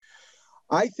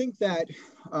I think that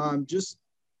just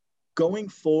going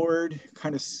forward,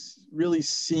 kind of really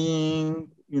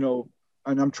seeing, and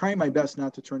I'm trying my best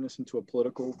not to turn this into a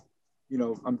political,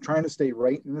 I'm trying to stay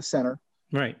right in the center,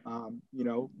 Right.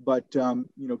 but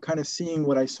kind of seeing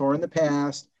what I saw in the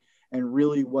past and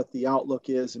really what the outlook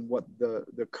is and what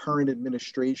the current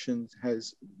administration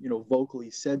has,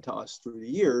 vocally said to us through the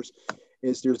years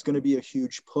is there's going to be a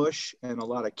huge push and a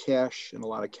lot of cash and a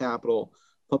lot of capital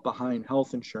put behind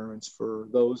health insurance for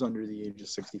those under the age of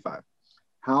 65.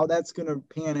 How that's going to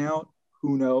pan out,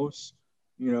 who knows?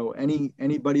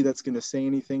 Anybody that's going to say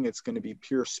anything, it's going to be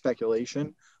pure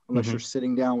speculation unless you're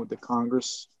sitting down with the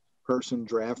Congress person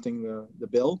drafting the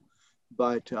bill.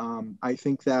 But I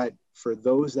think that for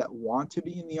those that want to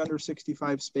be in the under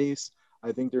 65 space,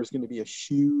 I think there's going to be a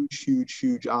huge, huge,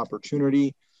 huge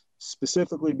opportunity,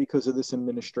 specifically because of this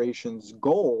administration's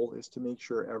goal is to make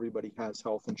sure everybody has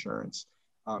health insurance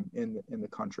in the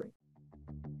country.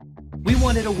 We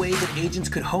wanted a way that agents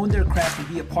could hone their craft and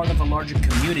be a part of a larger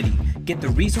community, get the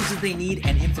resources they need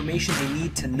and information they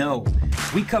need to know.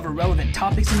 We cover relevant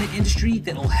topics in the industry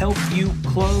that will help you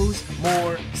close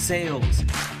more sales.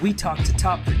 We talk to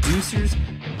top producers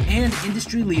and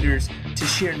industry leaders to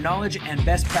share knowledge and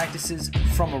best practices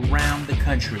from around the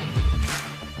country.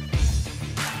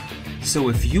 So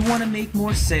if you want to make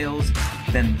more sales,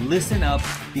 then listen up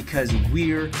because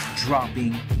we're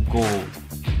dropping gold.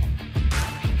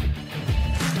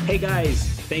 Hey guys,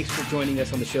 thanks for joining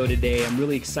us on the show today. I'm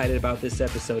really excited about this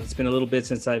episode. It's been a little bit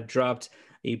since I've dropped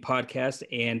a podcast,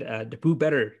 and who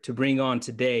better to bring on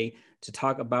today to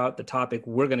talk about the topic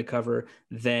we're going to cover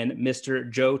than Mr.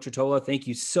 Joe Tretola. Thank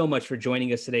you so much for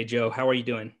joining us today, Joe. How are you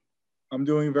doing? I'm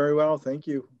doing very well. Thank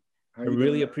you. I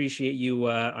really appreciate you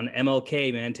on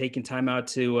MLK, man, taking time out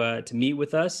to meet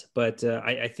with us. But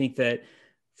I think that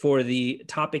for the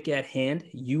topic at hand,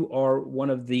 you are one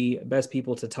of the best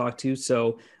people to talk to.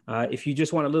 So if you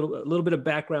just want a little bit of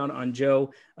background on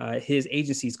Joe, his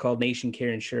agency is called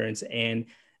Nationcare Insurance, and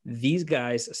these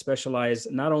guys specialize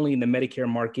not only in the Medicare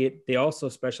market, they also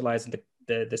specialize in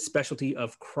the specialty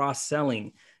of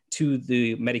cross-selling to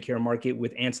the Medicare market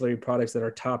with ancillary products that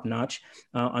are top notch.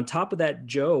 On top of that,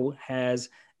 Joe has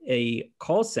a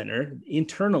call center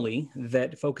internally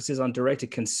that focuses on direct to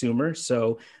consumer.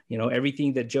 So,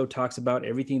 everything that Joe talks about,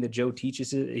 everything that Joe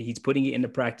teaches, he's putting it into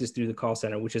practice through the call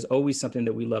center, which is always something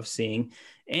that we love seeing.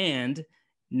 And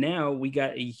now we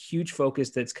got a huge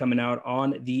focus that's coming out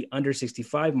on the under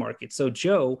 65 market. So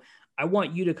Joe, I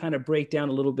want you to kind of break down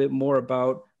a little bit more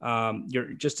about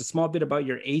just a small bit about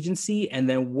your agency, and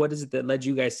then what is it that led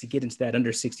you guys to get into that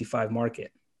under 65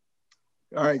 market?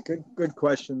 All right, good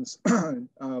questions.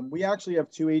 We actually have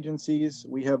two agencies.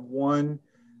 We have one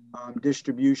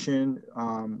distribution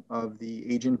of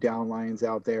the agent downlines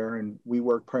out there, and we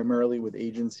work primarily with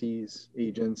agents in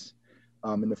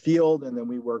the field, and then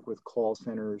we work with call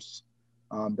centers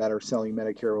that are selling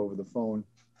Medicare over the phone.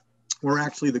 We're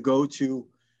actually the go-to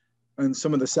in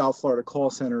some of the South Florida call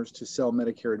centers to sell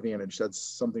Medicare Advantage. That's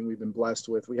something we've been blessed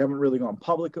with. We haven't really gone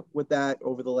public with that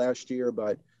over the last year,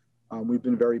 but we've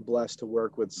been very blessed to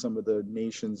work with some of the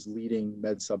nation's leading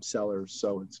med sub sellers.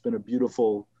 So it's been a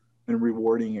beautiful and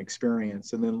rewarding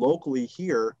experience. And then locally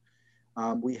here,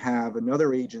 we have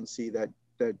another agency that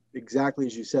exactly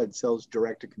as you said, sells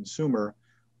direct to consumer,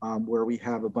 where we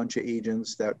have a bunch of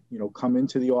agents that, come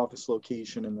into the office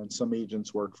location, and then some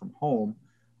agents work from home,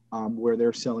 where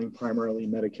they're selling primarily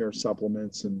Medicare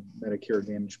supplements and Medicare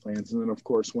Advantage plans. And then of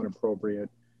course, when appropriate,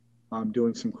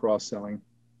 doing some cross-selling.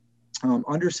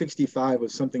 Under 65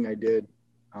 was something I did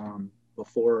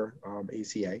before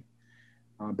ACA,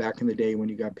 back in the day when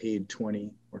you got paid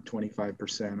 20 or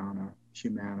 25% on a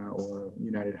Humana or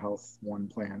United Health One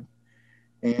plan.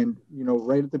 And,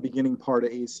 right at the beginning part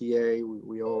of ACA,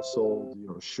 we all sold,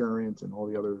 Assurant and all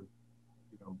the other,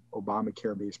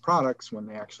 Obamacare-based products when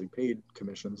they actually paid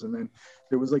commissions. And then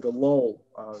there was like a lull,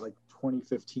 like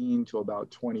 2015 to about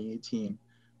 2018,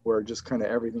 where just kind of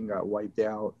everything got wiped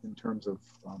out in terms of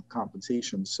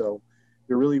compensation. So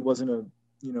there really wasn't a,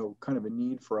 kind of a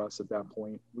need for us at that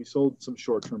point. We sold some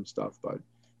short-term stuff, but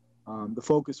the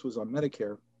focus was on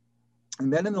Medicare.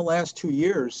 And then in the last 2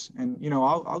 years, and,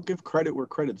 I'll give credit where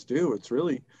credit's due. It's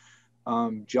really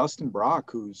Justin Brock,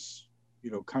 who's,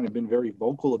 kind of been very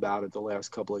vocal about it the last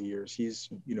couple of years. He's,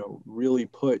 really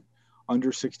put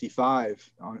under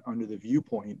 65 under the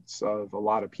viewpoints of a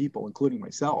lot of people, including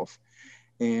myself.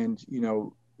 And,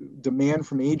 demand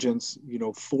from agents,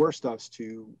 forced us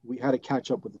we had to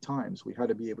catch up with the times. We had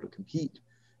to be able to compete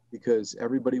because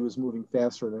everybody was moving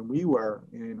faster than we were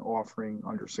in offering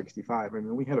under 65. I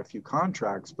mean, we had a few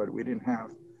contracts, but we didn't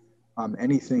have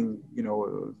anything,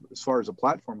 as far as a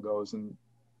platform goes. And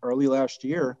early last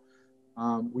year,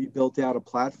 we built out a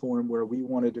platform where we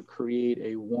wanted to create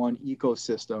a one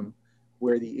ecosystem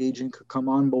where the agent could come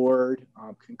on board,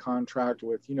 can contract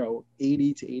with,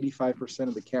 80 to 85%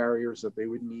 of the carriers that they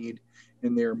would need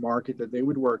in their market that they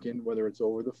would work in, whether it's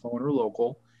over the phone or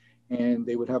local. And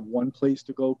they would have one place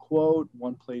to go quote,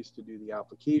 one place to do the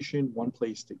application,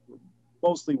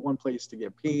 mostly one place to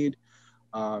get paid.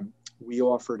 We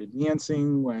offered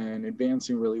advancing when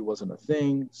advancing really wasn't a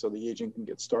thing, so the agent can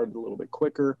get started a little bit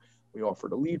quicker. We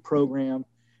offered a lead program.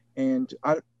 And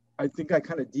I think I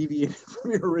kind of deviated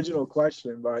from your original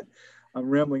question, but I'm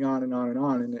rambling on and on and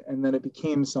on. And then it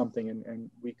became something, and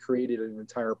we created an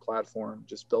entire platform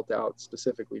just built out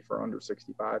specifically for under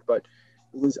 65. But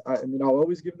it was, I'll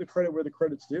always give the credit where the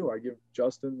credit's due. I give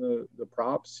Justin the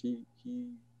props. He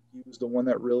was the one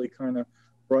that really kind of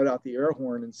brought out the air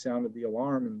horn and sounded the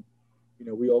alarm, and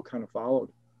we all kind of followed.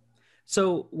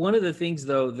 So one of the things,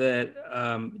 though, that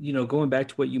going back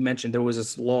to what you mentioned, there was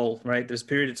this lull, right? There's a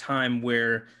period of time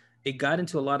where it got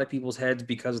into a lot of people's heads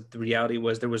because the reality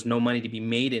was there was no money to be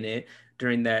made in it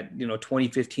during that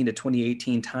 2015 to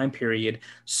 2018 time period.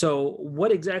 So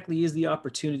what exactly is the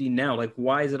opportunity now? Like,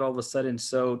 why is it all of a sudden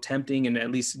so tempting and at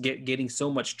least getting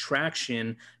so much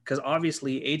traction? Because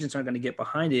obviously agents aren't going to get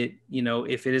behind it,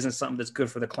 if it isn't something that's good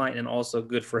for the client and also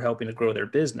good for helping to grow their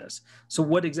business. So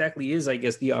what exactly is, I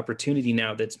guess, the opportunity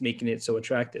now that's making it so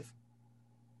attractive?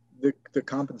 The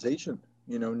compensation,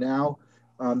 now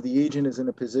the agent is in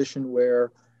a position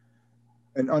where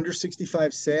an under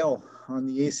 65 sale on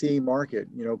the ACA market,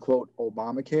 quote,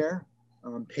 Obamacare,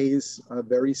 pays a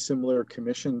very similar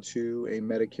commission to a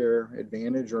Medicare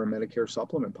Advantage or a Medicare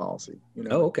supplement policy.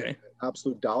 Oh, okay.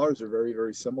 Absolute dollars are very,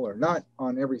 very similar. Not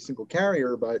on every single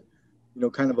carrier, but,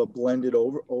 kind of a blended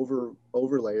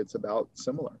overlay. It's about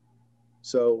similar.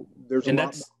 So there's a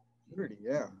lot more opportunity.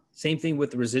 Yeah. Same thing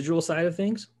with the residual side of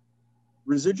things?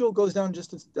 Residual goes down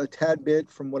just a tad bit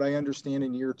from what I understand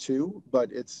in year 2,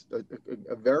 but it's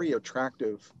a very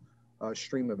attractive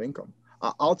stream of income.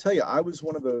 I'll tell you, I was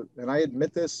one of and I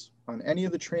admit this on any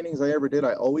of the trainings I ever did,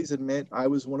 I always admit I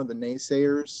was one of the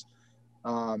naysayers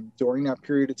during that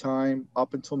period of time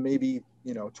up until maybe,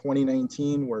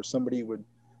 2019, where somebody would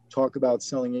talk about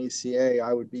selling ACA.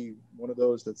 I would be one of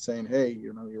those that's saying, hey,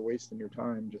 you're wasting your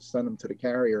time, just send them to the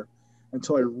carrier.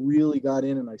 Until I really got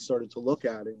in and I started to look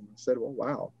at it and said, well,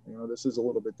 wow, this is a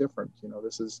little bit different.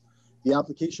 The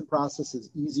application process is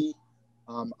easy.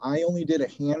 I only did a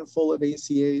handful of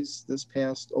ACAs this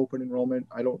past open enrollment.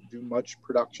 I don't do much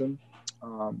production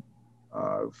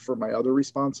for my other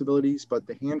responsibilities, but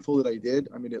the handful that I did,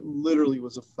 it literally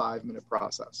was a 5-minute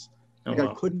process. Oh,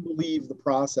 wow. I couldn't believe the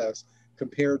process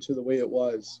compared to the way it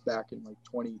was back in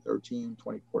 2013,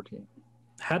 2014.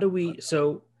 How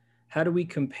do we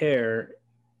compare,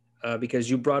 because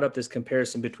you brought up this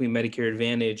comparison between Medicare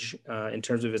Advantage in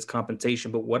terms of its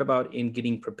compensation, but what about in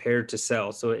getting prepared to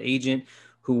sell? So an agent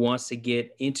who wants to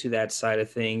get into that side of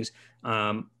things,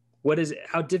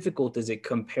 how difficult is it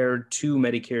compared to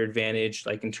Medicare Advantage,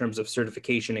 like in terms of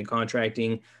certification and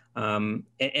contracting,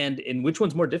 and which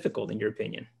one's more difficult in your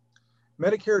opinion?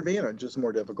 Medicare Advantage is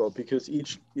more difficult because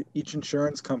each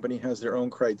insurance company has their own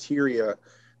criteria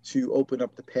to open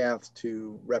up the path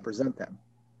to represent them.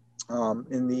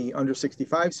 In the under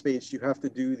 65 space, you have to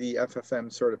do the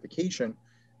FFM certification,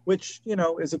 which,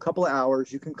 is a couple of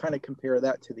hours. You can kind of compare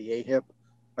that to the AHIP.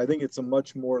 I think it's a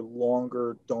much more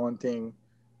longer, daunting,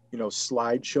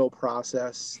 slideshow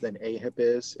process than AHIP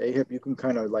is. AHIP, you can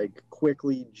kind of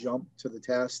quickly jump to the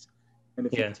test. And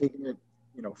if you've taken it,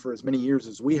 for as many years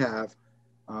as we have,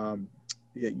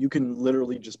 you can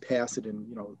literally just pass it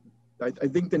in, I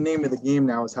think the name of the game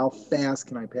now is how fast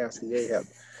can I pass the AHIP?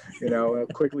 How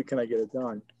quickly can I get it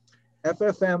done?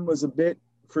 FFM was a bit,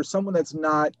 for someone that's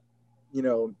not,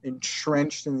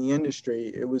 entrenched in the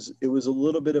industry, it was a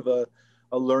little bit of a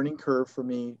learning curve for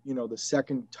me, the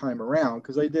second time around,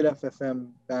 because I did FFM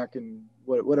back in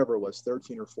whatever it was,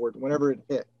 13 or 14, whenever it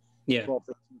hit, 12,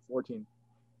 13, 14.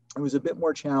 It was a bit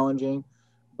more challenging,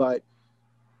 but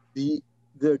the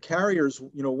carriers,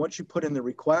 once you put in the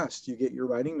request, you get your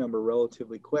writing number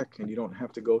relatively quick, and you don't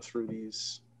have to go through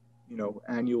these,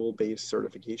 annual based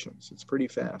certifications. It's pretty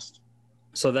fast.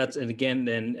 So that's, and again,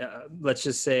 then let's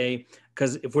just say,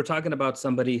 because if we're talking about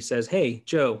somebody says, hey,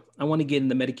 Joe, I want to get in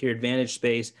the Medicare Advantage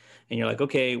space. And you're like,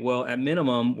 okay, well, at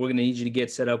minimum, we're going to need you to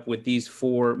get set up with these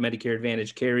 4 Medicare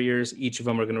Advantage carriers. Each of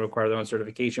them are going to require their own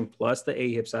certification plus the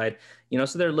AHIP side,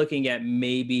 so they're looking at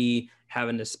maybe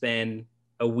having to spend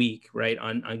a week, right,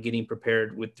 on getting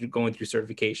prepared with going through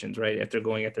certifications, right, if they're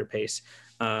going at their pace.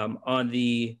 On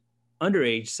the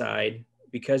underage side,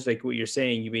 because like what you're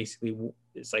saying, you basically,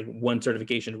 it's like one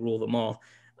certification to rule them all.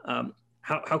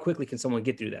 How quickly can someone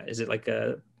get through that? Is it like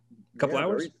a couple Yeah,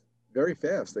 hours? very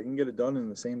fast. They can get it done in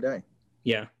the same day.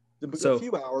 Yeah. A So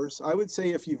few hours. I would say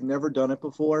if you've never done it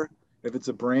before, if it's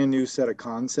a brand new set of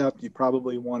concept, you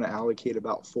probably want to allocate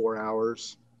about 4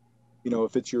 hours.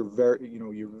 If it's your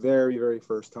very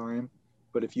first time.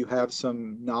 But if you have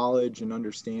some knowledge and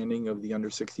understanding of the under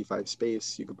 65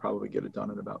 space, you could probably get it done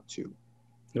in about two.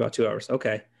 about 2 hours.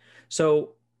 Okay.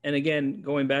 So, and again,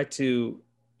 going back to,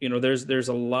 there's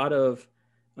a lot of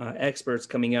experts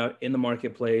coming out in the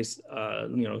marketplace,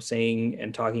 saying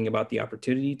and talking about the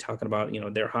opportunity, talking about,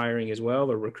 they're hiring as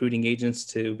well, or recruiting agents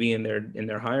to be in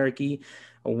their hierarchy.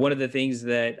 One of the things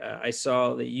that I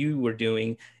saw that you were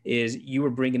doing is you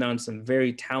were bringing on some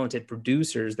very talented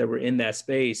producers that were in that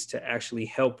space to actually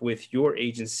help with your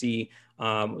agency,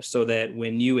 so that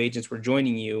when new agents were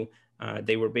joining you,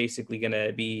 they were basically going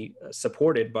to be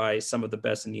supported by some of the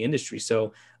best in the industry.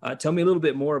 So tell me a little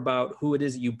bit more about who it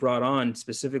is that you brought on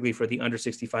specifically for the under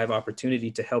 65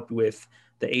 opportunity to help with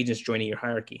the agents joining your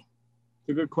hierarchy. It's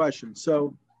a good question.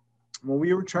 So when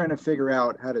we were trying to figure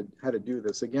out how to do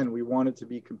this, again, we wanted to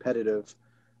be competitive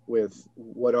with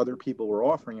what other people were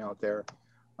offering out there.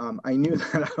 I knew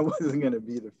that I wasn't going to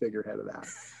be the figurehead of that.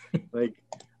 Like,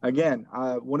 again,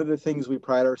 one of the things we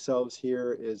pride ourselves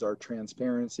here is our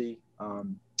transparency.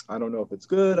 I don't know if it's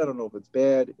good. I don't know if it's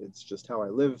bad. It's just how I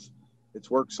live.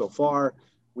 It's worked so far.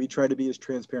 We try to be as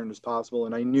transparent as possible.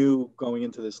 And I knew going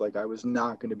into this, like, I was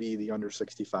not going to be the under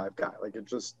 65 guy. Like,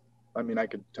 I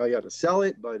could tell you how to sell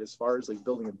it, but as far as like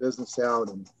building a business out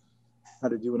and how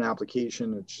to do an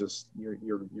application, it's just, you're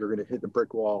going to hit the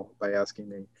brick wall by asking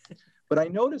me. But I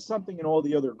noticed something in all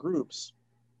the other groups,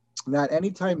 that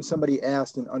anytime somebody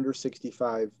asked an under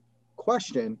 65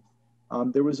 question,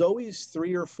 there was always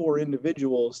 3 or 4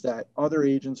 individuals that other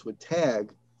agents would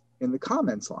tag in the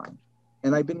comments line.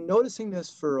 And I've been noticing this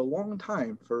for a long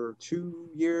time, for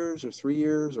 2 years or 3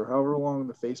 years or however long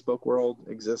the Facebook world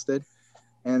existed.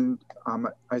 And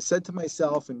I said to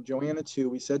myself, and Joanna too,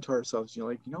 we said to ourselves, it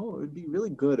would be really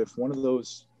good if one of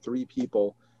those 3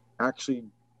 people actually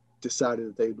decided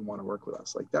that they'd want to work with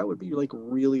us. Like, that would be like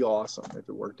really awesome if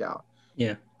it worked out.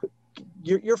 Yeah.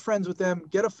 You're friends with them,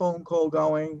 get a phone call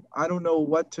going. I don't know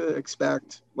what to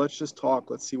expect. Let's just talk.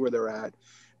 Let's see where they're at.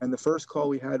 And the first call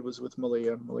we had was with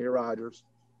Malia Rogers.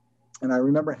 And I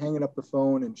remember hanging up the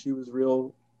phone, and she was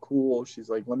real cool. She's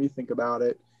like, let me think about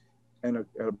it. And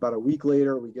about a week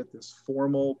later, we get this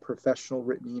formal professional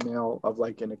written email of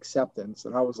like an acceptance.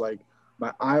 And I was like,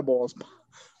 my eyeballs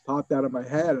popped out of my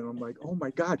head, and I'm like, oh my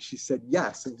God, she said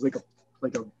yes. It was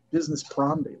like a business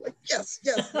prom day. Like, yes.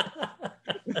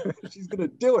 She's gonna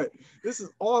do it. This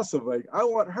is awesome. Like, I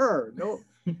want her. No.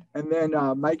 And then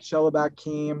Mike Shellback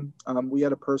came. We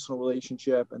had a personal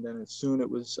relationship, and then soon it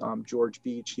was George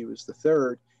Beach. He was the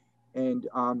third. And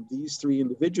these 3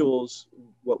 individuals,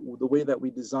 the way that we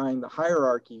design the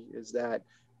hierarchy is that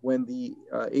when the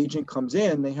agent comes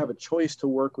in, they have a choice to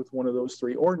work with one of those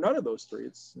 3 or none of those 3.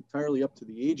 It's entirely up to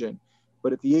the agent.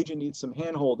 But if the agent needs some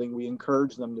hand-holding, we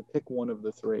encourage them to pick one of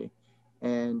the 3.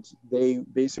 And they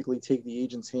basically take the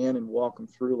agent's hand and walk them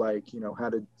through, like, how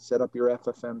to set up your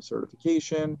FFM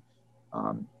certification.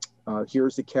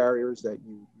 Here's the carriers that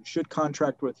you should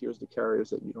contract with. Here's the carriers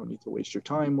that you don't need to waste your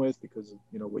time with because of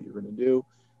what you're going to do.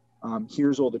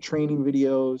 Here's all the training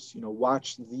videos.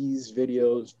 Watch these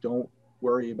videos. Don't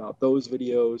worry about those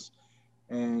videos.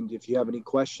 And if you have any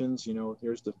questions,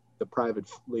 here's the private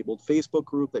labeled Facebook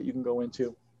group that you can go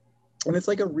into. And it's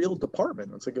like a real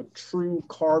department. It's like a true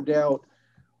carved out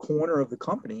corner of the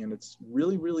company, and it's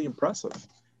really, really impressive.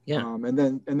 Yeah.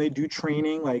 And they do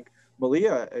training. Like,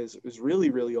 Malia is really,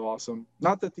 really awesome.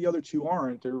 Not that the other 2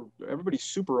 aren't. Everybody's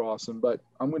super awesome, but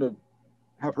I'm going to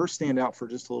have her stand out for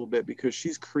just a little bit because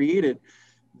she's created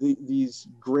these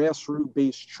grassroots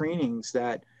based trainings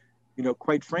that,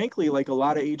 quite frankly, like a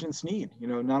lot of agents need.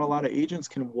 Not a lot of agents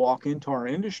can walk into our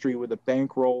industry with a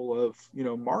bankroll of,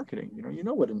 marketing. You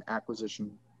know what an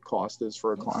acquisition cost is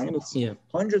for a client. It's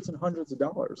hundreds and hundreds of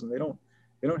dollars, and they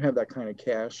don't have that kind of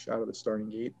cash out of the starting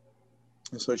gate.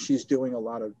 And so she's doing a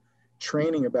lot of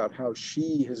training about how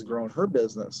she has grown her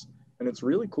business, and it's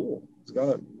really cool. It's got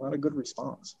a lot of good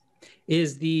response.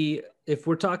 If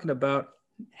we're talking about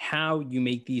how you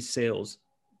make these sales,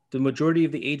 the majority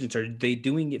of the agents, are they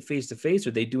doing it face-to-face, or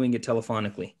are they doing it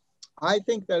telephonically? I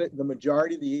think that the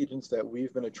majority of the agents that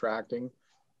we've been attracting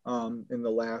in the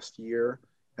last year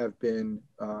have been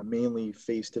mainly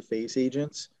face-to-face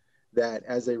agents that,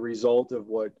 as a result of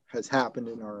what has happened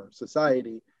in our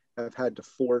society, have had to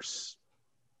force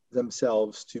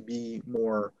themselves to be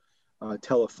more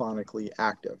telephonically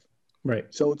active. Right.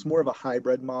 So it's more of a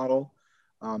hybrid model,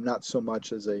 not so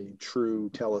much as a true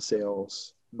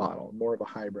telesales model, more of a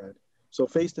hybrid. So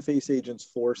face-to-face agents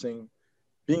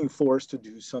being forced to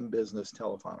do some business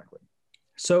telephonically.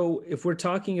 So if we're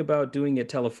talking about doing it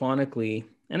telephonically,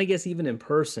 and I guess even in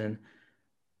person,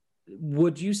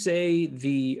 would you say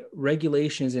the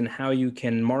regulations in how you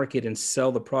can market and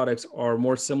sell the products are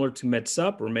more similar to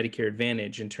MedSup or Medicare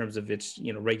Advantage in terms of its,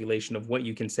 regulation of what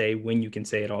you can say, when you can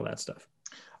say it, all that stuff?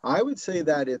 I would say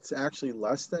that it's actually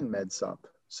less than MedSup.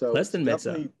 So Less it's than MedSup.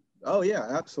 definitely, oh yeah,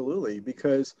 absolutely,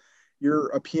 because you're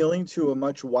appealing to a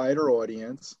much wider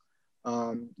audience.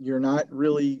 You're not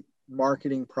really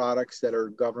marketing products that are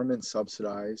government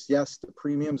subsidized. Yes, the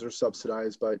premiums are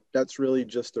subsidized, but that's really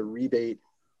just a rebate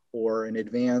or an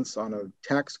advance on a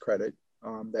tax credit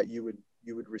that you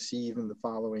would receive in the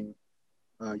following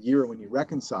year when you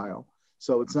reconcile.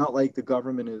 So it's not like the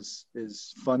government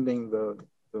is funding the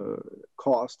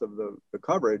cost of the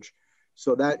coverage.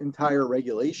 So that entire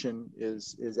regulation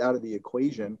is out of the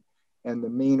equation, and the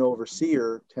main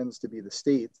overseer tends to be the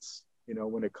states.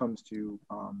 When it comes to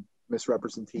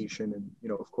misrepresentation,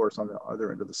 and of course, on the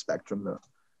other end of the spectrum,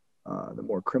 the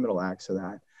more criminal acts of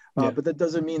that. Yeah. But that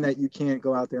doesn't mean that you can't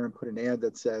go out there and put an ad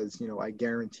that says, I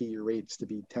guarantee your rates to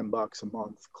be $10 a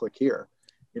month. Click here.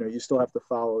 You still have to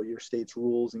follow your state's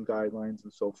rules and guidelines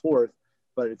and so forth,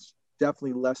 but it's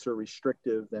definitely lesser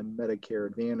restrictive than Medicare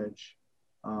Advantage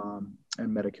and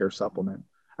Medicare Supplement.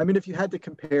 I mean, if you had to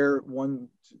compare one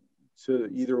to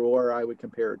either or, I would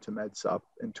compare it to MedSup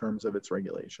in terms of its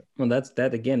regulation. Well,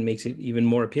 that again makes it even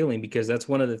more appealing, because that's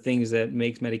one of the things that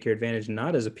makes Medicare Advantage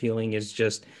not as appealing, is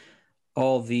just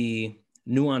all the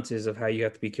nuances of how you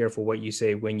have to be careful what you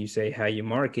say, when you say, how you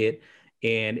market.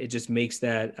 And it just makes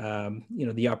that,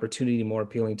 the opportunity more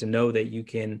appealing to know that you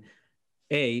can,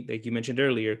 like you mentioned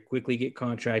earlier, quickly get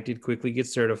contracted, quickly get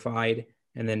certified,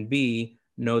 and then B,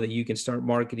 know that you can start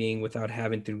marketing without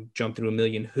having to jump through a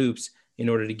million hoops in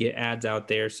order to get ads out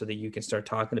there so that you can start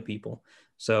talking to people.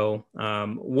 So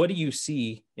what do you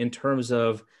see in terms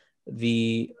of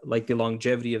the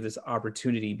longevity of this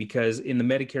opportunity? Because in the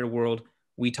Medicare world,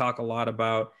 we talk a lot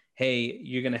about, hey,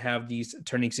 you're going to have these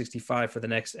turning 65 for the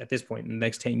next, at this point, in the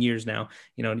next 10 years now,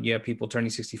 you have people turning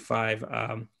 65,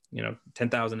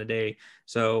 10,000 a day.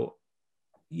 So,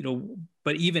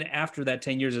 but even after that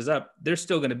 10 years is up, there's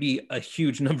still going to be a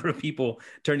huge number of people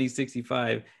turning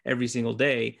 65 every single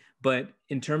day. But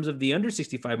in terms of the under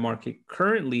 65 market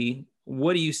currently,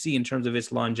 what do you see in terms of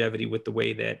its longevity with the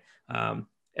way that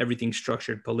everything's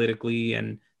structured politically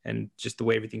and just the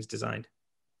way everything's designed?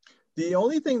 The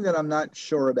only thing that I'm not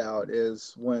sure about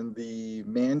is when the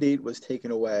mandate was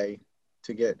taken away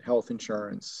to get health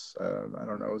insurance. I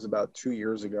don't know, it was about 2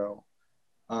 years ago.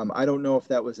 I don't know if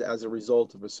that was as a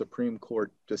result of a Supreme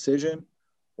Court decision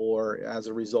or as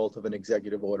a result of an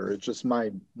executive order. It's just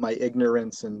my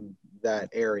ignorance in that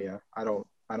area. I don't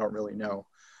really know.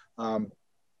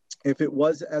 If it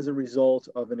was as a result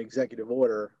of an executive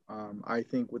order, I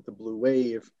think with the blue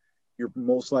wave, you're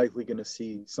most likely going to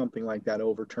see something like that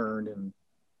overturned, and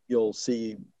you'll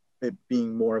see it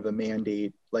being more of a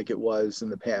mandate like it was in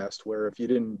the past, where if you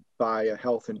didn't buy a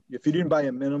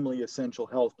minimally essential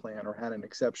health plan or had an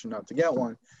exception not to get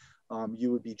one,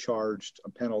 you would be charged a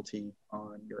penalty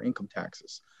on your income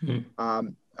taxes. Mm-hmm.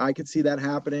 I could see that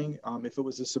happening. If it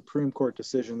was a Supreme Court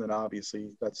decision, then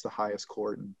obviously that's the highest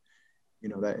court, and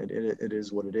that it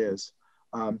is what it is.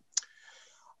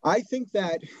 I think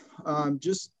that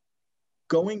just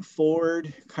going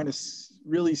forward, kind of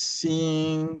really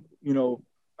seeing,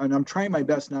 and I'm trying my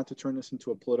best not to turn this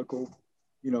into a political,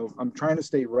 I'm trying to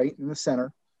stay right in the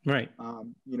center. Right.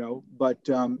 But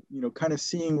kind of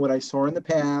seeing what I saw in the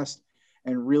past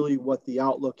and really what the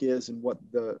outlook is and what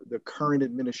the current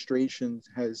administration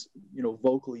has,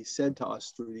 vocally said to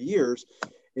us through the years,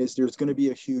 is there's going to be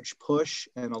a huge push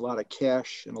and a lot of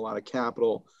cash and a lot of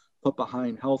capital put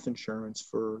behind health insurance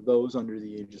for those under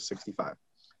the age of 65.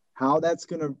 How that's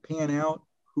going to pan out,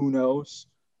 who knows?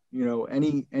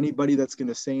 Anybody that's going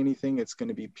to say anything, it's going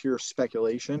to be pure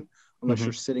speculation unless mm-hmm.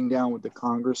 you're sitting down with the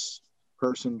Congress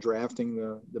person drafting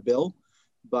the bill.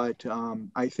 But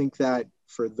I think that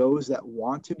for those that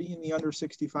want to be in the under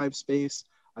 65 space,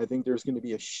 I think there's going to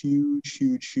be a huge,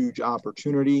 huge, huge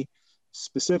opportunity,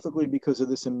 specifically because of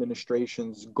this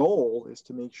administration's goal is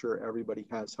to make sure everybody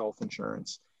has health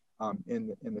insurance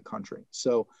in the country.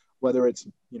 So whether it's,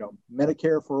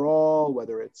 Medicare for all,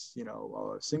 whether it's,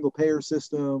 a single payer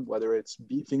system, whether it's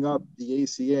beefing up the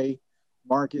ACA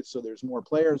market so there's more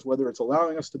players, whether it's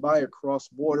allowing us to buy across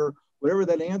border, whatever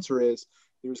that answer is,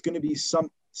 there's going to be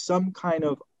some kind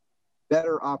of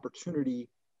better opportunity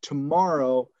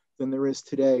tomorrow than there is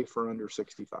today for under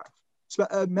 65.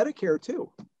 Medicare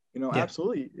too. Yeah.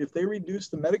 Absolutely. If they reduce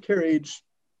the Medicare age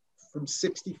from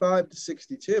 65 to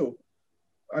 62,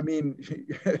 I mean,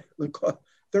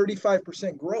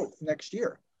 35% growth next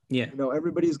year. Yeah.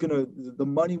 Everybody's the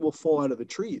money will fall out of the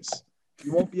trees.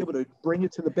 You won't be able to bring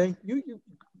it to the bank. You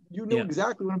know Yeah.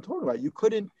 exactly what I'm talking about. You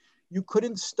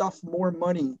couldn't stuff more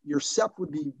money. Your SEP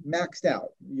would be maxed out.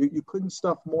 You couldn't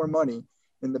stuff more money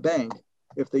in the bank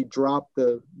if they dropped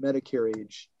the Medicare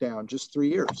age down just 3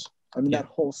 years. I mean, Yeah. that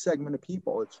whole segment of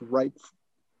people, it's ripe,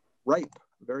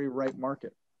 very ripe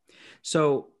market.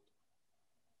 So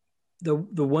the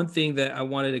one thing that I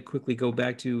wanted to quickly go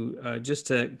back to, just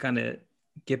to kind of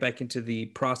get back into the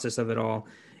process of it all,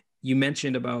 you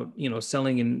mentioned about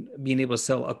selling and being able to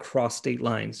sell across state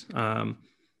lines.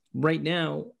 Right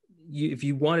now, if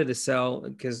you wanted to sell,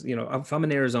 because if I'm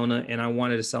in Arizona and I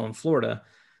wanted to sell in Florida,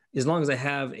 as long as I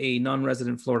have a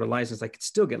non-resident Florida license, I could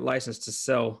still get licensed to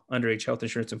sell underage health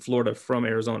insurance in Florida from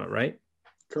Arizona, right?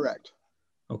 Correct.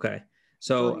 Okay. For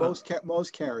So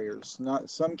most carriers. Not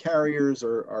some carriers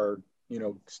are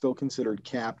still considered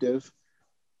captive,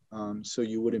 so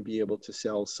you wouldn't be able to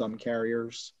sell some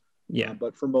carriers. yeah.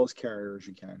 But for most carriers,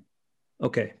 you can.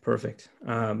 Okay, perfect.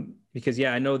 Because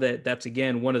I know that that's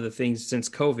again one of the things since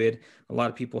COVID, a lot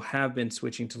of people have been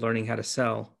switching to learning how to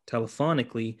sell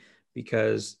telephonically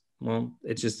because, well,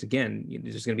 it's just again,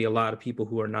 there's going to be a lot of people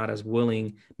who are not as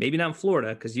willing. Maybe not in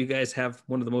Florida because you guys have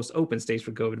one of the most open states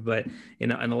for COVID, but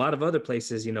in a lot of other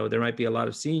places, there might be a lot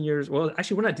of seniors. Well,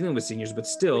 actually, we're not dealing with seniors, but We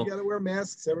still, got to wear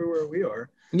masks everywhere we are.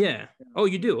 yeah. Oh,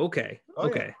 you do? Okay. Oh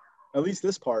Okay. yeah. At least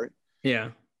this part.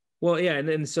 Yeah. Well, yeah, and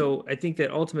then so I think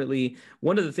that ultimately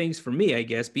one of the things for me, I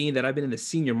guess, being that I've been in the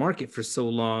senior market for so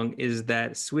long, is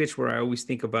that switch where I always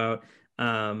think about,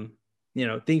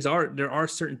 there are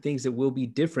certain things that will be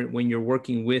different when you're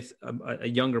working with a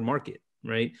younger market,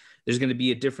 right? There's going to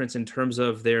be a difference in terms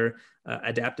of their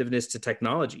adaptiveness to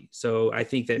technology. So I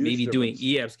think that Huge maybe doing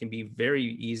difference. EAPS can be very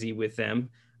easy with them.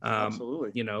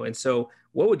 Absolutely. And so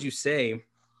what would you say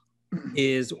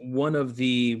is one of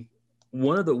the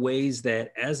ways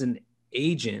that as an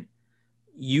agent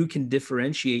you can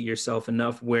differentiate yourself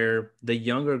enough where the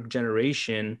younger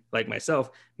generation like myself,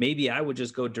 maybe I would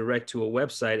just go direct to a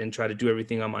website and try to do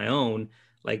everything on my own.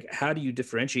 Like, how do you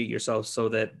differentiate yourself so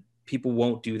that people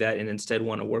won't do that and instead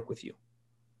want to work with you?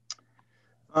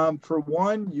 For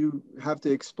one, you have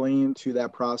to explain to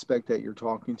that prospect that you're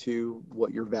talking to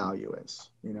what your value is.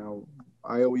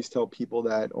 I always tell people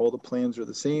that all the plans are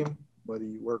the same, whether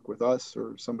you work with us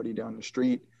or somebody down the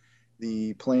street.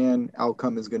 The plan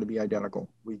outcome is going to be identical.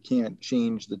 We can't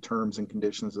change the terms and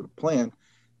conditions of the plan,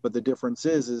 but the difference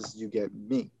is you get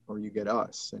me or you get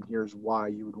us, and here's why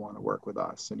you would want to work with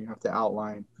us, and you have to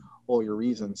outline all your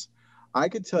reasons. I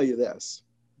could tell you this,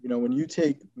 when you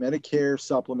take Medicare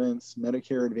supplements,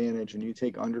 Medicare Advantage, and you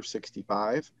take under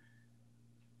 65,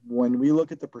 when we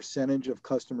look at the percentage of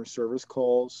customer service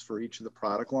calls for each of the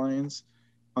product lines,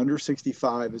 under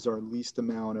 65 is our least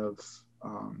amount of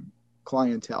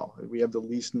clientele. We have the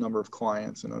least number of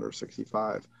clients in under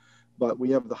 65, but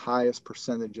we have the highest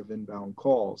percentage of inbound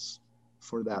calls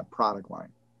for that product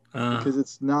line because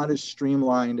it's not as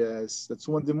streamlined as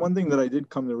the one thing that I did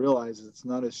come to realize is it's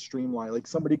not as streamlined. Like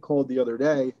somebody called the other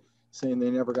day saying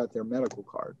they never got their medical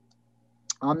card.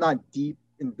 I'm not deep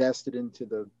invested into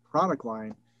the product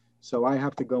line, so I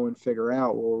have to go and figure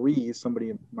out, somebody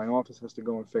in my office has to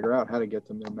go and figure out how to get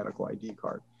them their medical ID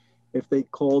card. If they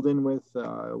called in with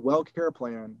a well-care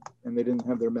plan and they didn't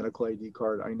have their medical ID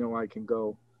card, I know I can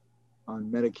go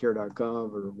on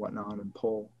Medicare.gov or whatnot and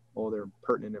pull all their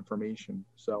pertinent information.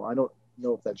 So I don't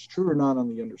know if that's true or not on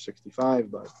the under 65,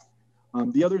 but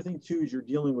the other thing too is you're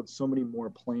dealing with so many more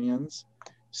plans.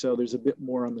 So there's a bit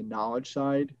more on the knowledge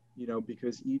side,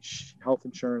 because each health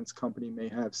insurance company may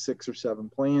have 6 or 7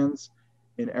 plans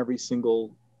in every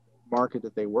single market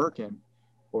that they work in,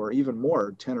 or even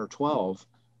more, 10 or 12.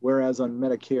 Whereas on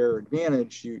Medicare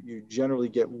Advantage, you generally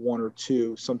get 1 or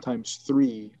 2, sometimes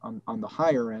 3 on the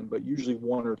higher end, but usually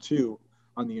 1 or 2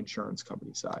 on the insurance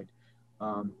company side.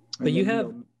 But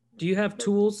do you have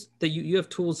tools that you have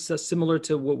tools similar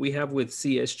to what we have with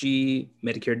CSG,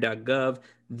 Medicare.gov,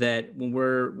 that when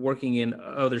we're working in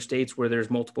other states where there's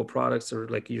multiple products or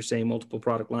like you're saying, multiple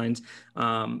product lines,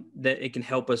 that it can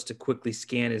help us to quickly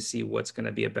scan and see what's going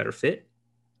to be a better fit?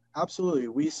 Absolutely.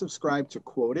 We subscribe to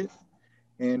Quote It.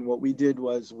 And what we did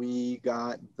was we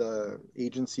got the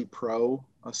Agency Pro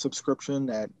subscription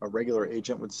that a regular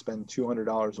agent would spend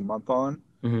 $200 a month on.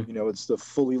 Mm-hmm. It's the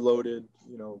fully loaded,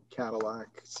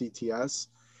 Cadillac CTS.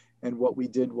 And what we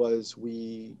did was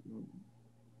we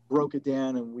broke it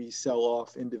down and we sell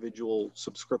off individual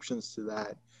subscriptions to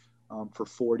that for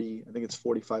 40, I think it's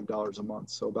 $45 a month.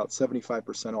 So about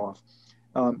 75% off.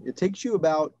 It takes you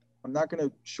about, I'm not going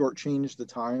to shortchange the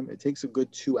time. It takes a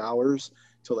good 2 hours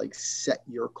to like set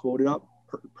your quote up,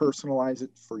 personalize it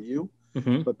for you.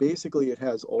 Mm-hmm. But basically, it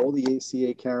has all the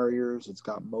ACA carriers. It's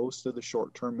got most of the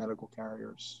short-term medical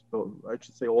carriers. So I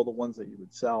should say all the ones that you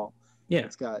would sell. Yeah.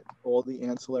 It's got all the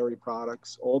ancillary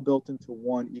products, all built into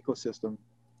one ecosystem.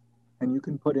 And you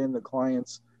can put in the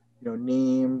client's,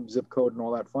 name, zip code, and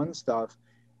all that fun stuff.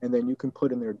 And then you can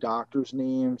put in their doctor's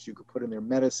names. You can put in their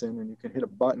medicine, and you can hit a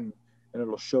button, and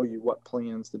it'll show you what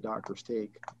plans the doctors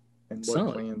take and what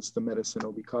Solid. plans the medicine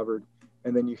will be covered.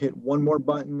 And then you hit one more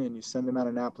button and you send them out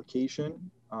an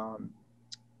application.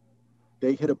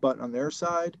 They hit a button on their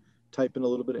side, type in a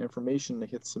little bit of information, they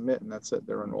hit submit, and that's it.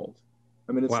 They're enrolled.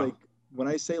 I mean, it's Wow. like when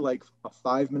I say like a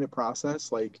 5-minute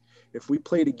process, like if we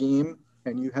played a game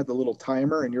and you had the little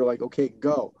timer and you're like, okay,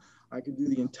 go, I could do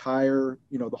the entire,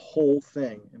 the whole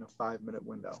thing in a 5-minute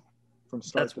window from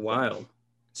start That's to wild. finish.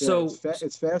 Yeah, So,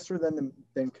 it's faster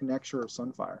than Connecture or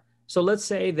Sunfire. so let's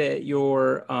say that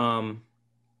your,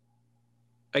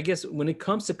 I guess when it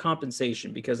comes to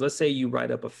compensation, because let's say you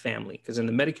write up a family, because in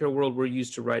the Medicare world, we're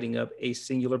used to writing up a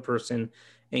singular person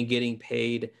and getting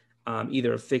paid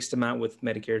either a fixed amount with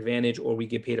Medicare Advantage, or we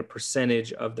get paid a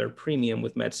percentage of their premium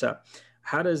with MedSup.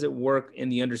 How does it work in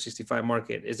the under 65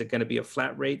 market? Is it going to be a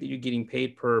flat rate that you're getting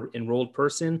paid per enrolled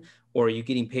person, or are you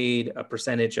getting paid a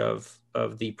percentage of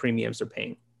the premiums they're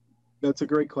paying? That's a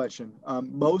great question.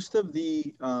 Most of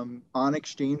the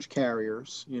on-exchange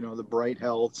carriers, the Bright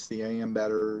Healths, the AM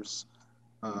Betters,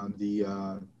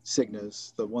 the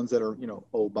Cignas, the ones that are,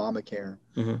 Obamacare,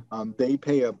 Mm-hmm. they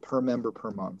pay a per member per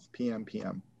month,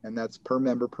 PMPM, and that's per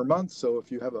member per month. So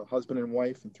if you have a husband and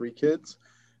wife and 3 kids,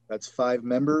 that's 5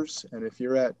 members, and if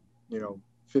you're at,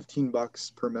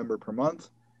 $15 per member per month,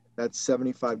 that's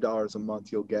 $75 a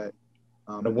month you'll get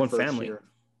in the One first family. year.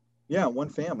 Yeah, one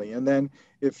family. And then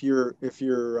if you're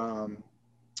I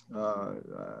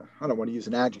don't want to use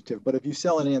an adjective, but if you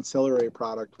sell an ancillary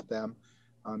product with them,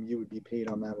 you would be paid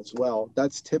on that as well.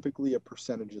 That's typically a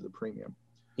percentage of the premium.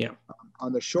 Yeah.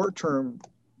 On the short-term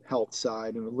health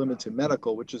side and the limited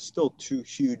medical, which is still 2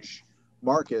 huge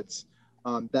markets,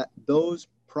 that those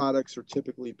products are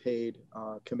typically paid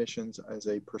commissions as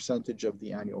a percentage of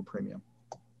the annual premium.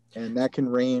 And that can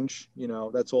range,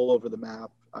 that's all over the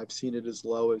map. I've seen it as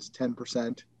low as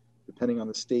 10%, depending on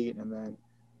the state. And then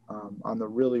on the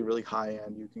really, really high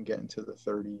end, you can get into the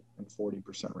 30 and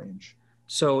 40% range.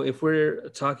 So if we're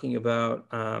talking about,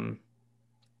 I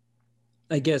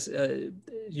guess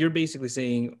you're basically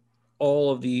saying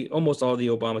almost all of the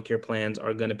Obamacare plans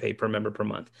are going to pay per member per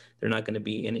month. They're not going to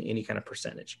be in any kind of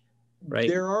percentage, right?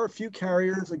 There are a few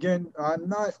carriers. Again, I'm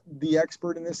not the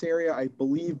expert in this area. I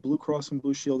believe Blue Cross and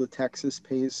Blue Shield of Texas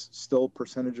pays still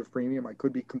percentage of premium. I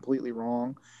could be completely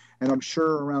wrong. And I'm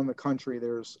sure around the country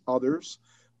there's others,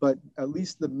 but at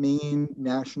least the main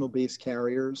national-based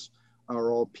carriers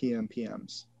are all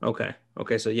PMPMs. Okay.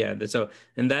 So yeah.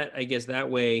 And that, I guess that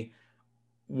way,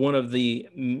 one of the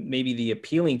maybe the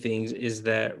appealing things is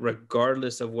that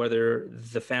regardless of whether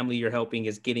the family you're helping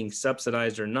is getting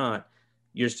subsidized or not,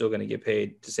 you're still going to get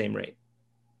paid the same rate.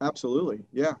 Absolutely.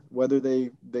 Yeah. Whether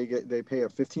they pay a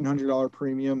 $1,500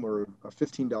 premium or a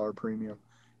 $15 premium,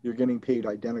 you're getting paid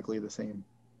identically the same.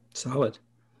 Solid.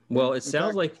 Yeah. Well, it In sounds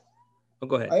fact, like, oh,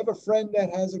 go ahead. I have a friend that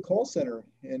has a call center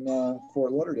in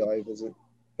Fort Lauderdale. I visit. In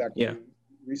fact, Yeah. we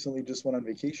recently just went on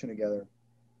vacation together.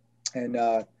 And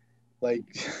like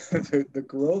the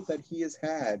growth that he has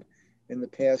had in the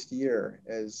past year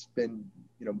has been,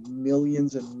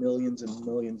 millions and millions and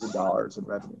millions of dollars in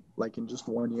revenue, like in just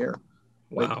 1 year.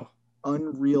 Like Wow.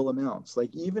 unreal amounts.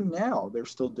 Like even now, they're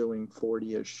still doing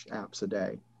 40-ish apps a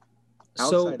day outside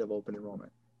So of open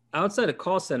enrollment. outside of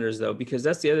call centers, though, because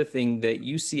that's the other thing that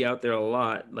you see out there a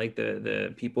lot, like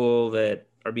the people that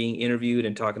are being interviewed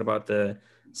and talking about the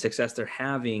success they're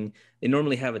having, they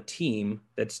normally have a team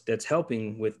that's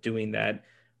helping with doing that.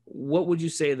 What would you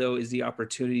say, though, is the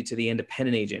opportunity to the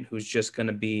independent agent who's just going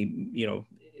to be,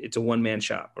 it's a one-man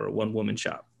shop or a one-woman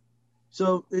shop?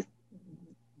 So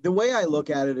the way I look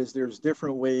at it is there's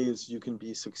different ways you can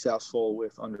be successful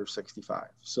with under 65.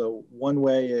 So one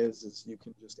way is you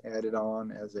can just add it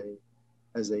on as a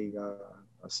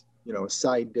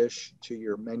side dish to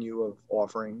your menu of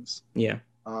offerings. Yeah.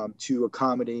 To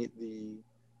accommodate the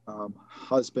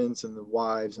husbands and the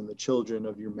wives and the children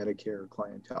of your Medicare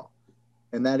clientele.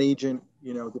 And that agent,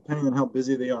 depending on how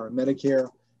busy they are in Medicare,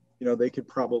 they could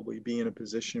probably be in a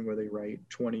position where they write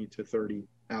 20 to 30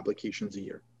 applications a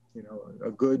year.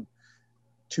 A good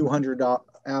 200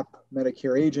 app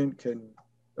Medicare agent can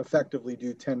effectively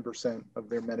do 10% of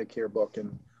their Medicare book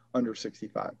in under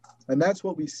 65. And that's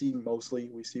what we see mostly.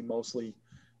 We see mostly,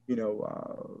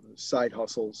 side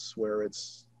hustles where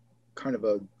it's kind of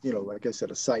a, like I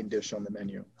said, a side dish on the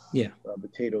menu, Yeah.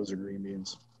 potatoes or green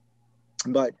beans.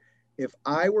 But if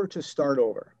I were to start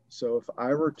over, so if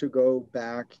I were to go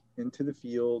back into the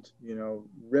field,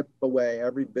 rip away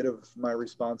every bit of my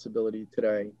responsibility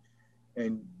today,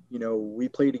 and, we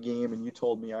played a game and you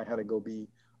told me I had to go be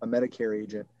a Medicare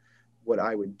agent, what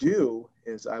I would do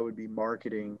is I would be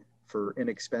marketing for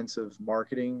inexpensive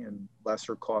marketing and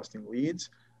lesser costing leads.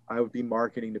 I would be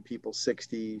marketing to people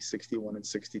 60, 61, and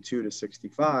 62 to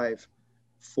 65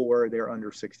 for their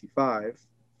under 65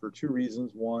 for two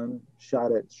reasons. One,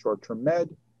 shot at short-term med,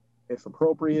 if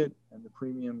appropriate, and the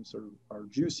premiums are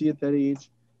juicy at that age.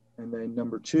 And then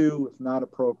number two, if not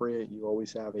appropriate, you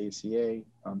always have ACA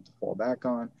to fall back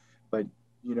on. But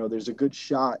there's a good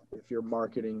shot if you're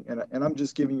marketing, and I'm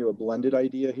just giving you a blended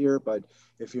idea here, but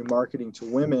if you're marketing to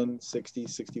women 60,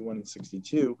 61, and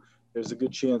 62, there's a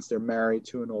good chance they're married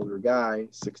to an older guy,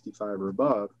 65 or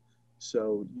above.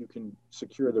 So you can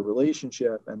secure the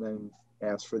relationship and then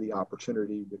ask for the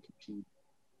opportunity to compete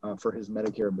for his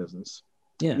Medicare business.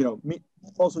 Yeah. Me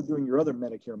also doing your other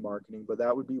Medicare marketing, but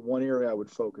that would be one area I would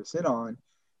focus in on.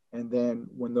 And then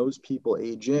when those people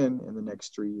age in the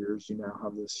next 3 years, you now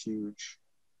have this huge,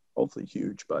 hopefully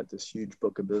huge, but this huge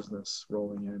book of business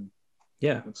rolling in.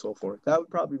 Yeah. And so forth. That would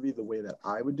probably be the way that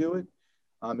I would do it.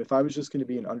 If I was just going to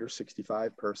be an under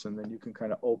 65 person, then you can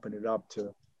kind of open it up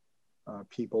to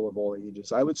people of all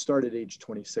ages. I would start at age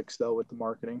 26 though with the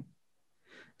marketing.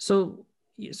 So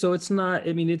it's not,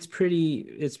 I mean, it's pretty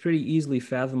easily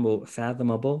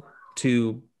fathomable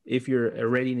to, if you're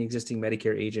already an existing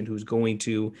Medicare agent who's going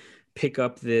to pick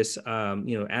up this,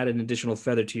 add an additional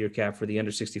feather to your cap for the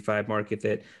under 65 market,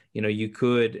 that, you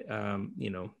could,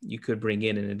 you could bring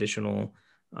in an additional,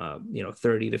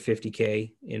 30 to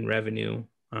 50K in revenue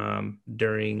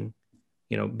during,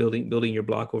 building your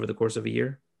block over the course of a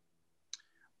year.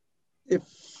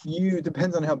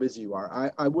 Depends on how busy you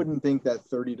are. I wouldn't think that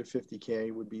 30 to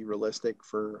 50K would be realistic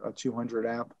for a 200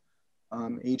 app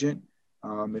agent.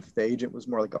 If the agent was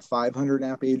more like a 500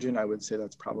 app agent, I would say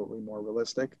that's probably more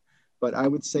realistic. But I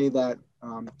would say that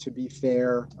to be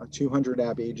fair, a 200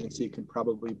 app agency could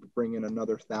probably bring in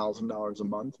another $1,000 a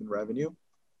month in revenue,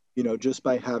 just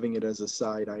by having it as a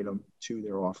side item to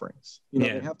their offerings.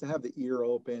 They have to have the ear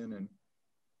open, and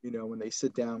when they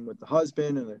sit down with the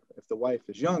husband, and if the wife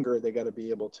is younger, they got to be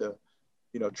able to,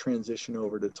 transition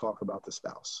over to talk about the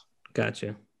spouse.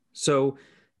 Gotcha. So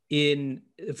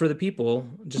for the people,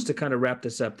 just to kind of wrap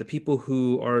this up, the people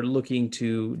who are looking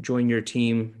to join your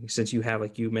team, since you have,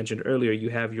 like you mentioned earlier, you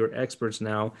have your experts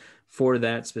now for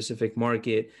that specific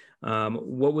market.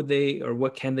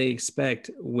 What can they expect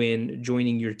when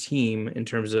joining your team in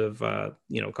terms of,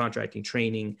 contracting,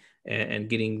 training, and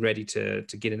getting ready to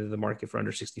get into the market for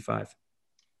under 65?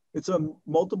 It's a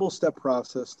multiple step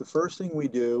process. The first thing we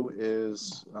do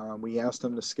is we ask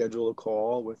them to schedule a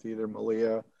call with either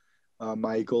Malia,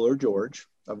 Michael, or George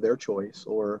of their choice,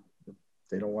 or if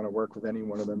they don't want to work with any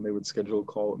one of them, they would schedule a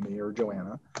call with me or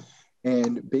Joanna.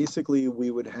 And basically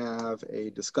we would have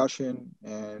a discussion,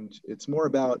 and it's more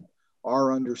about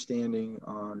our understanding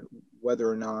on whether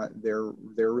or not they're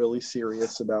really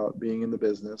serious about being in the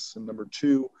business. And number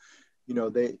two,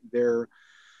 they're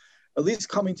at least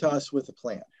coming to us with a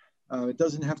plan. It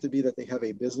doesn't have to be that they have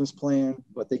a business plan,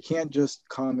 but they can't just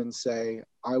come and say,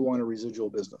 I want a residual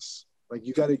business. Like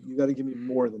you got to give me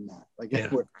more than that. Like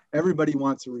everybody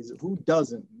wants a reason. Who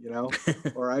doesn't,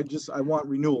 or I want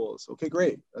renewals. Okay,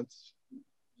 great. That's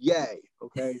yay.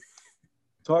 Okay.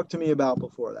 Talk to me about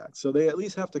before that. So they at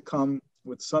least have to come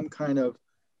with some kind of,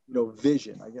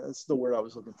 vision. I guess that's the word I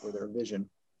was looking for, their vision.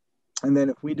 And then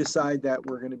if we decide that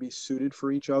we're going to be suited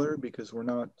for each other, because we're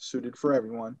not suited for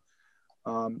everyone,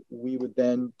 we would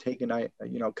then take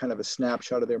kind of a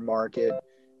snapshot of their market,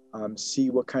 see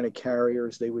what kind of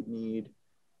carriers they would need,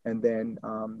 and then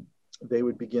they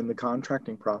would begin the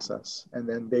contracting process. And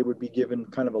then they would be given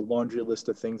kind of a laundry list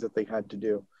of things that they had to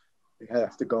do. They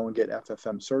have to go and get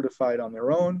FFM certified on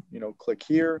their own, click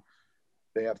here.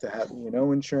 They have to have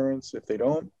insurance. If they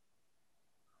don't,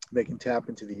 they can tap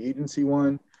into the agency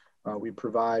one. We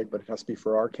provide, but it has to be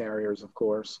for our carriers, of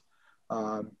course.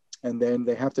 And then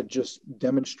they have to just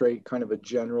demonstrate kind of a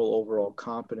general overall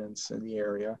competence in the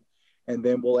area. And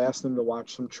then we'll ask them to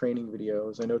watch some training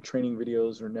videos. I know training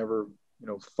videos are never,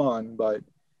 fun, but,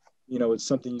 it's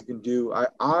something you can do.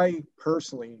 I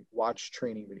personally watch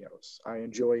training videos. I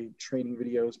enjoy training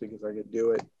videos because I could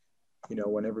do it,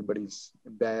 when everybody's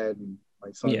in bed and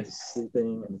my son is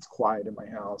sleeping and it's quiet in my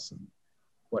house and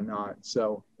whatnot.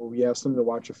 So we asked them to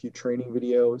watch a few training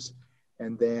videos,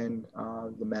 and then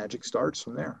the magic starts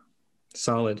from there.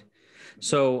 Solid.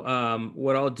 So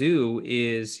what I'll do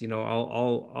is,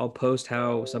 I'll post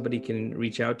how somebody can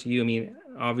reach out to you. I mean,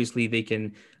 obviously they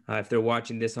can, if they're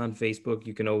watching this on Facebook,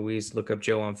 you can always look up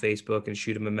Joe on Facebook and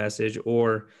shoot him a message,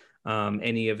 or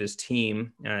any of his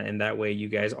team, and that way you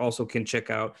guys also can check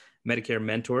out Medicare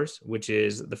Mentors, which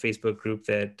is the Facebook group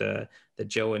that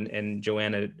Joe and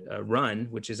Joanna run,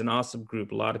 which is an awesome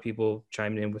group. A lot of people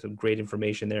chiming in with some great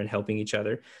information there and helping each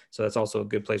other. So that's also a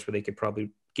good place where they could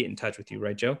probably get in touch with you,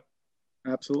 right, Joe?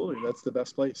 Absolutely. That's the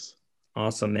best place.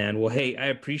 Awesome, man. Well, hey, I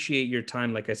appreciate your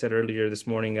time. Like I said earlier this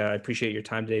morning, I appreciate your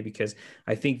time today, because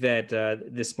I think that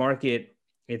this market,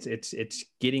 it's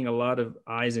getting a lot of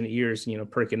eyes and ears,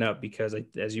 perking up, because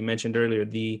as you mentioned earlier,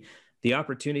 the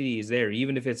opportunity is there,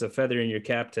 even if it's a feather in your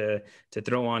cap to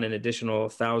throw on an additional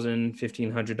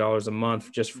 $1,000-$1,500 a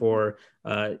month just for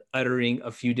uttering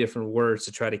a few different words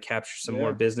to try to capture some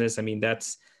more business. I mean,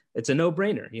 it's a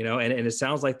no-brainer, and it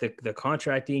sounds like the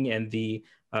contracting and the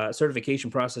certification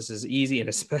process is easy, and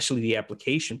especially the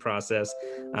application process.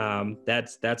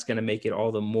 That's going to make it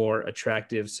all the more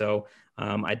attractive. So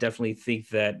I definitely think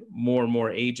that more and more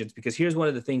agents, because here's one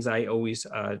of the things I always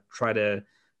try to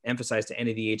emphasize to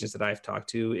any of the agents that I've talked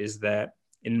to, is that,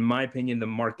 in my opinion, the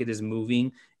market is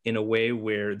moving in a way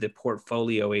where the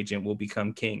portfolio agent will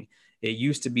become king. It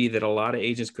used to be that a lot of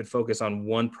agents could focus on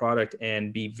one product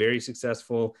and be very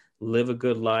successful, live a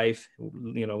good life,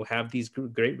 have these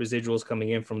great residuals coming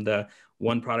in from the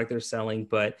one product they're selling.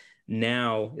 But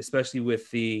now, especially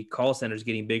with the call centers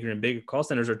getting bigger and bigger, call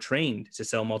centers are trained to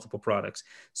sell multiple products.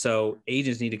 So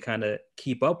agents need to kind of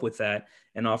keep up with that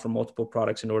and offer multiple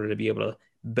products in order to be able to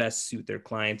best suit their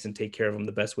clients and take care of them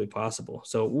the best way possible.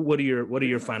 So what are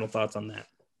your final thoughts on that?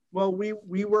 Well,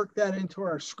 we work that into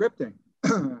our scripting,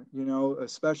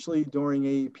 especially during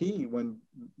AEP, when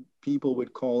people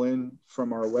would call in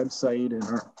from our website and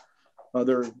our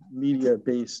other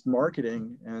media-based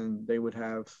marketing, and they would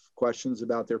have questions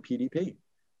about their PDP.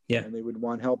 Yeah. And they would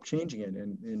want help changing it.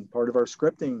 And part of our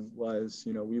scripting was,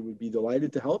 we would be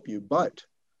delighted to help you, but,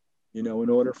 in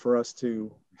order for us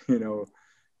to,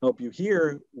 help you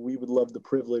here, we would love the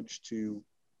privilege to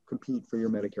compete for your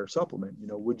Medicare supplement.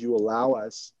 Would you allow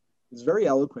us, it's very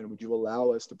eloquent, would you allow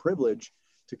us the privilege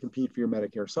to compete for your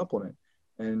Medicare supplement?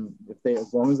 And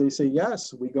as long as they say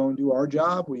yes, we go and do our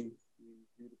job, we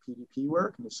do the PDP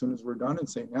work, and as soon as we're done and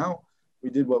say, now we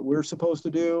did what we're supposed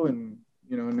to do, and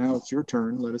now it's your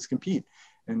turn, let us compete.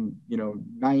 And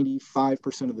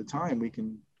 95% of the time we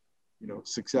can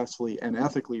successfully and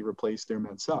ethically replace their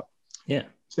med sup. Yeah.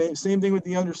 Same thing with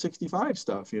the under 65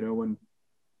 stuff. When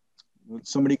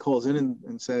somebody calls in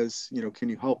and says, can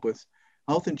you help with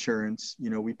health insurance?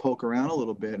 We poke around a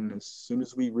little bit, and as soon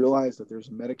as we realize that there's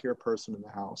a Medicare person in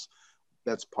the house,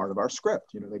 that's part of our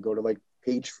script. They go to like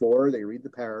page 4, they read the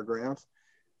paragraph,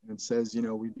 and it says,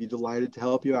 we'd be delighted to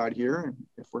help you out here, and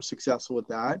if we're successful with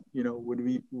that,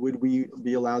 would we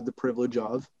be allowed the privilege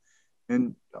of?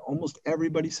 And almost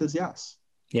everybody says yes.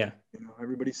 Yeah.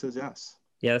 Everybody says yes.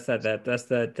 Yeah, that's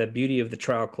the beauty of the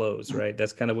trial close, right?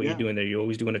 That's kind of what you're doing there. You're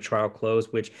always doing a trial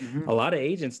close, which a lot of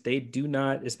agents, they do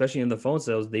not, especially in the phone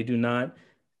sales, they do not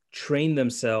train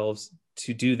themselves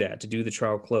to do that, to do the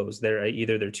trial close.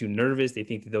 They're too nervous, they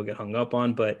think that they'll get hung up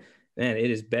on, but man,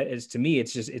 to me,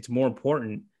 it's more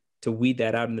important to weed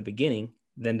that out in the beginning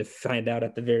than to find out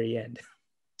at the very end.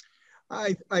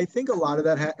 I think a lot of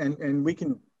that, and we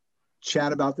can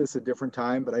chat about this a different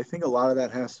time, but I think a lot of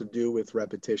that has to do with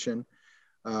repetition.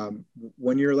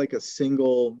 When you're like a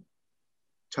single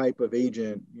type of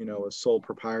agent, a sole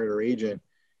proprietor agent,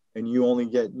 and you only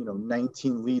get,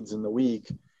 19 leads in the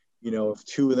week, if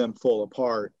 2 of them fall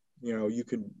apart, you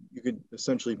could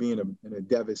essentially be in a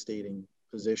devastating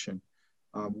position.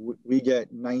 We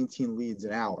get 19 leads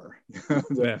an hour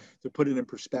to put it in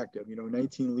perspective,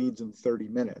 19 leads in 30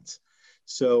 minutes.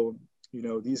 So,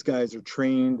 these guys are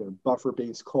trained, they're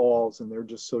buffer-based calls, and they're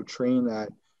just so trained that,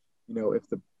 if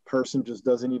the person just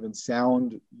doesn't even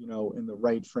sound, in the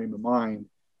right frame of mind,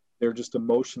 they're just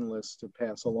emotionless to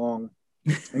pass along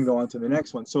and go on to the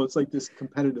next one. So it's like this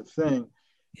competitive thing.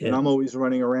 Yeah. And I'm always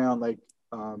running around like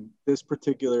this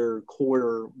particular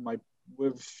quarter, we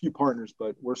have a few partners,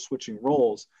 but we're switching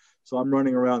roles. So I'm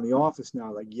running around the office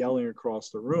now, like yelling across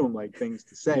the room, like things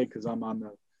to say, because I'm on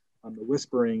the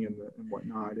whispering and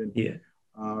whatnot. And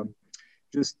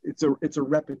just it's a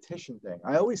repetition thing.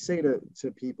 I always say to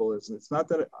people is it's not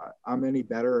that I'm any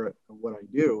better at what I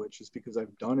do. It's just because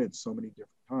I've done it so many different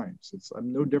times.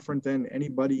 I'm no different than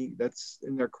anybody that's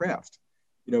in their craft.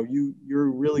 You're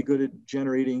really good at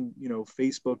generating,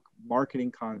 Facebook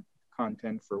marketing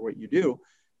content for what you do.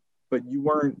 but you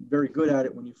weren't very good at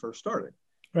it when you first started.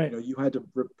 Right. You had to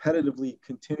repetitively,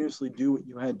 continuously do what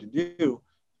you had to do to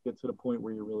get to the point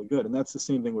where you're really good. And that's the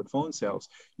same thing with phone sales.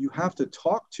 You have to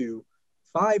talk to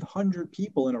 500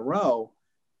 people in a row,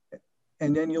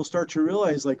 and then you'll start to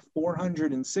realize like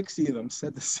 460 of them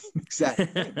said the same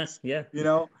exact things. Yeah.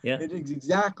 It is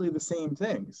exactly the same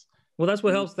things. Well, that's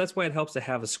what helps. That's why it helps to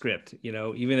have a script,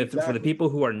 even if for the people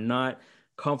who are not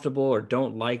comfortable or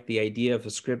don't like the idea of a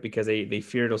script because they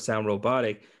fear it'll sound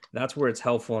robotic, that's where it's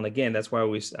helpful. And again, that's why I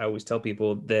always tell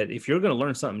people that if you're going to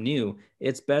learn something new,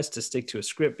 it's best to stick to a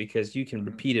script because you can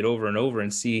repeat it over and over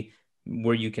and see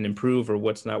where you can improve or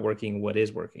what's not working, what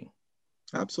is working.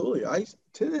 Absolutely.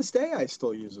 To this day, I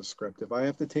still use a script. If I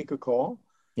have to take a call,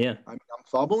 yeah, I'm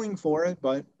fumbling for it,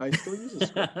 but I still use a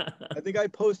script. I think I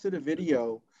posted a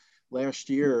video last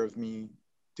year of me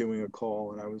doing a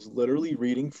call, and I was literally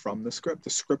reading from the script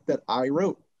that I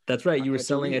wrote. That's right. You were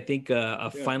selling, I think, a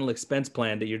final expense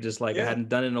plan that you're just like, I hadn't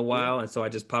done in a while. And so I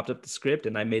just popped up the script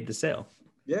and I made the sale.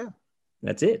 Yeah.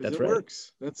 That's it. That's right. It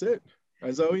works. That's it.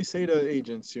 As I always say to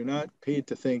agents, you're not paid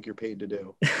to think, you're paid to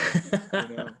do.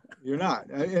 You're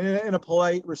not in a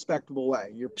polite, respectable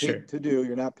way. You're paid to do.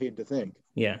 You're not paid to think.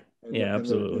 Yeah.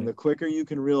 Absolutely. And the quicker you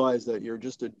can realize that you're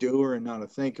just a doer and not a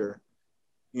thinker.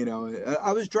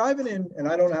 I was driving in, and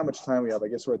I don't know how much time we have. I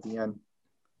guess we're at the end.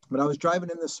 But I was driving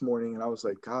in this morning, and I was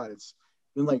like, God, it's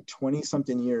been like 20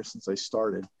 something years since I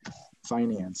started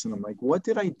finance. And I'm like, what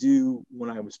did I do when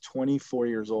I was 24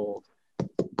 years old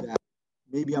that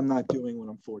maybe I'm not doing when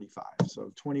I'm 45?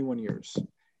 So 21 years.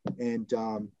 And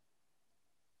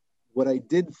what I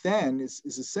did then is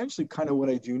essentially kind of what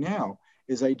I do now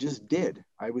is I just did.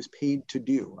 I was paid to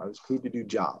do. I was paid to do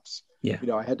jobs. Yeah.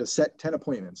 I had to set 10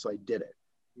 appointments, so I did it.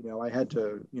 I had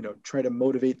to, try to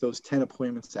motivate those 10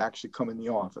 appointments to actually come in the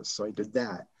office. So I did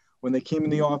that. When they came in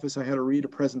the office, I had to read a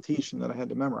presentation that I had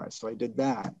to memorize. So I did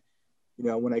that.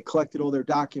 When I collected all their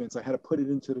documents, I had to put it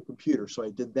into the computer. So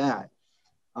I did that.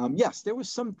 Yes, there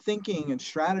was some thinking and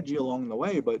strategy along the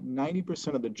way, but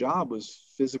 90% of the job was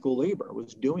physical labor,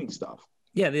 was doing stuff.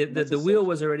 Yeah, the wheel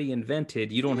was already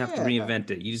invented. You don't have to reinvent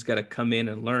it. You just got to come in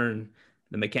and learn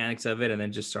the mechanics of it and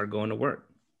then just start going to work.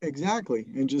 Exactly.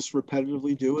 And just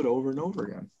repetitively do it over and over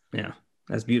again. Yeah,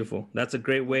 that's beautiful. That's a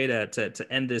great way to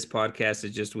end this podcast,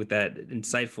 is just with that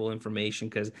insightful information,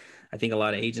 because I think a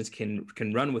lot of agents can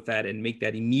run with that and make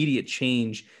that immediate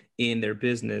change in their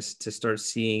business to start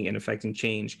seeing and affecting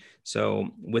change.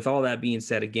 So with all that being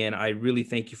said, again, I really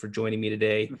thank you for joining me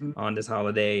today on this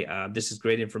holiday. This is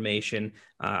great information.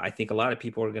 I think a lot of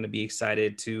people are going to be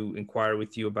excited to inquire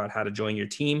with you about how to join your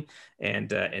team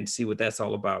and see what that's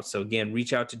all about. So again,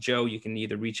 reach out to Joe. You can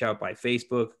either reach out by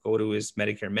Facebook, go to his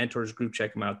Medicare Mentors group,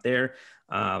 check him out there.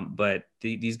 But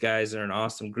these guys are an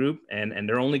awesome group, and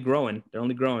they're only growing.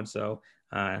 So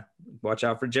watch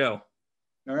out for Joe.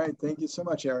 All right. Thank you so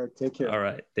much, Eric. Take care. All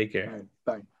right. Take care. All right.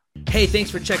 Bye. Hey,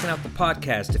 thanks for checking out the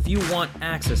podcast. If you want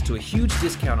access to a huge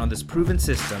discount on this proven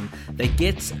system that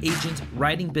gets agents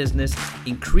writing business,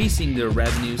 increasing their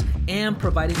revenues, and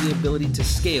providing the ability to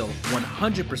scale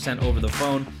 100% over the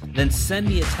phone, then send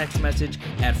me a text message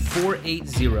at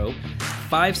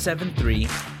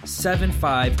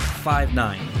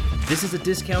 480-573-7559. This is a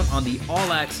discount on the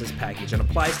All Access package and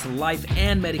applies to life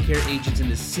and Medicare agents in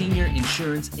the senior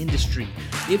insurance industry.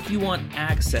 If you want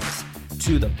access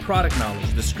to the product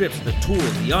knowledge, the scripts, the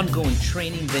tools, the ongoing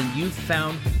training, then you've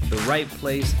found the right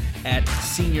place at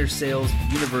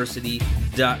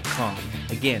seniorsalesuniversity.com.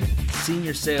 Again,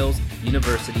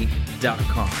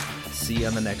 seniorsalesuniversity.com. See you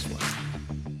on the next one.